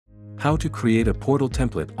How to create a portal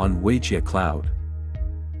template on Ruijie Cloud.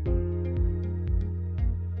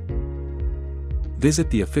 Visit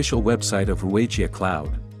the official website of Ruijie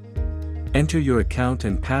Cloud. Enter your account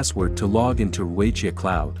and password to log into Ruijie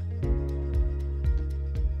Cloud.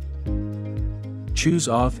 Choose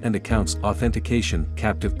Auth and Accounts Authentication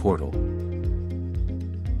Captive Portal.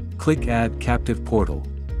 Click Add Captive Portal.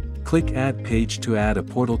 Click Add Page to add a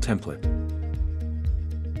portal template.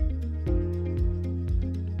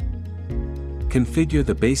 Configure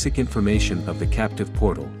the basic information of the captive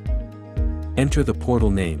portal. Enter the portal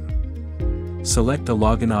name. Select a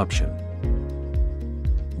login option.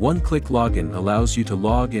 One-click login allows you to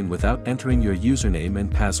log in without entering your username and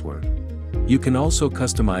password. You can also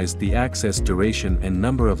customize the access duration and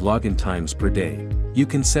number of login times per day. You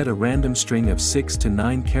can set a random string of 6 to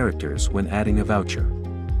 9 characters when adding a voucher.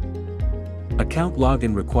 Account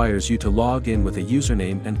login requires you to log in with a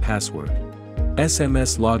username and password.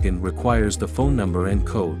 SMS login requires the phone number and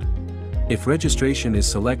code. If registration is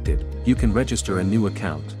selected, you can register a new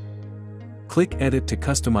account. Click Edit to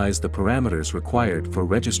customize the parameters required for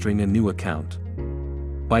registering a new account.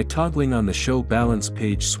 By toggling on the Show Balance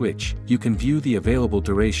page switch, you can view the available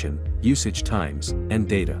duration, usage times, and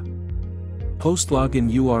data. Post-login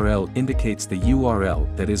URL indicates the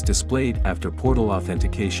URL that is displayed after portal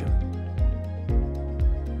authentication.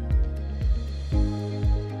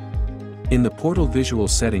 In the Portal Visual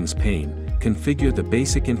Settings pane, configure the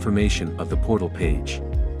basic information of the portal page.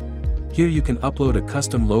 Here you can upload a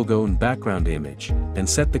custom logo and background image, and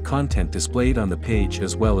set the content displayed on the page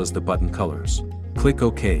as well as the button colors. Click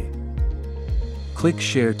OK. Click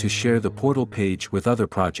Share to share the portal page with other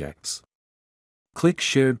projects. Click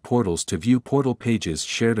Shared Portals to view portal pages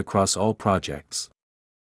shared across all projects.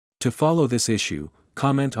 To follow this issue,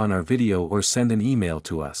 comment on our video or send an email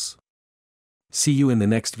to us. See you in the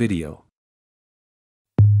next video.